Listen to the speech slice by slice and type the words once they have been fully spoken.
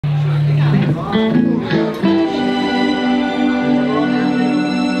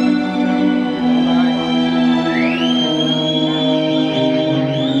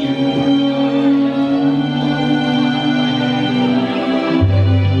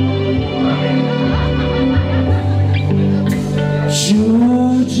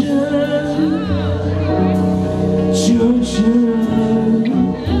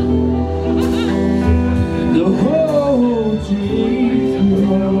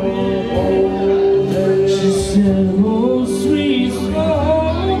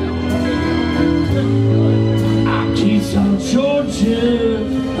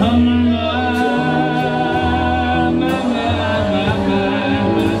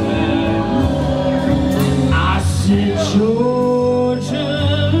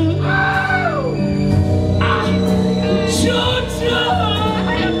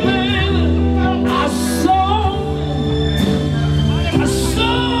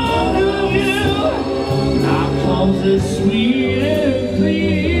Sweet and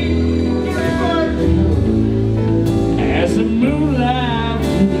clean as the moonlight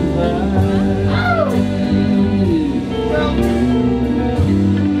to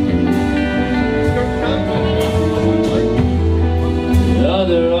the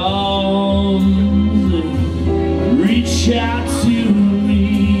other arms reach out to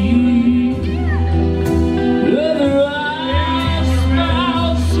me. Other eyes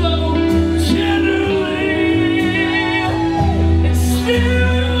smile so tenderly.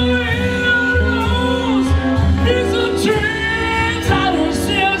 Still in these are dreams I don't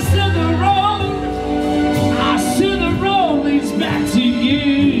see the road. I see the road leads back to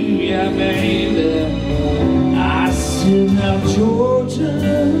you, yeah, baby. I see now Georgia.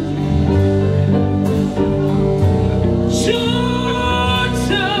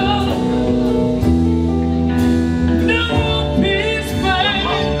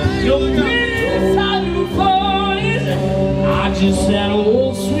 Just that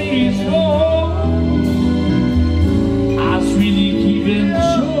old sweet home. I was really keeping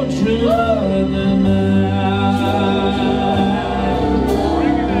Georgia the night.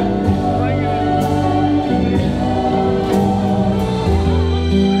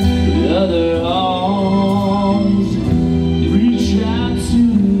 The other arms reach out to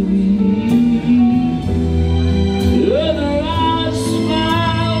me. The other eyes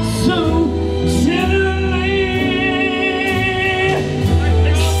smile so tenderly.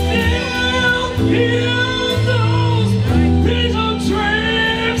 In those piece of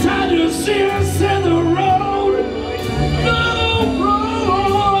dreams, I just see us in the road. The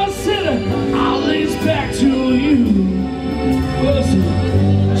road, I said, I'll lead back to you.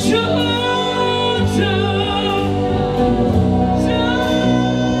 Georgia,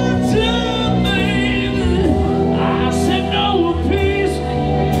 baby. I said no peace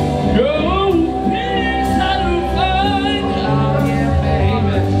I don't find. Oh yeah,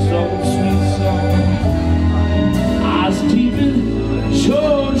 baby, so sweet song. I was keeping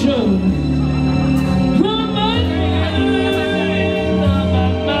Georgia on my mind,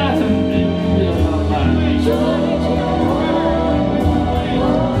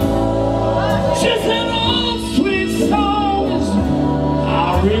 Just an old sweet songs.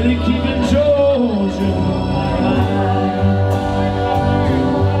 I really keeping Georgia on my mind.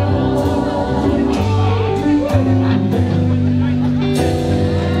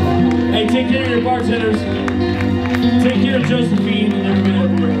 Hey, take care of your bartenders. Take care of Josephine and everybody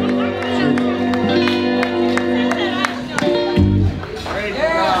over here.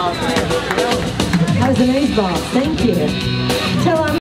 That was an ace ball. Thank you.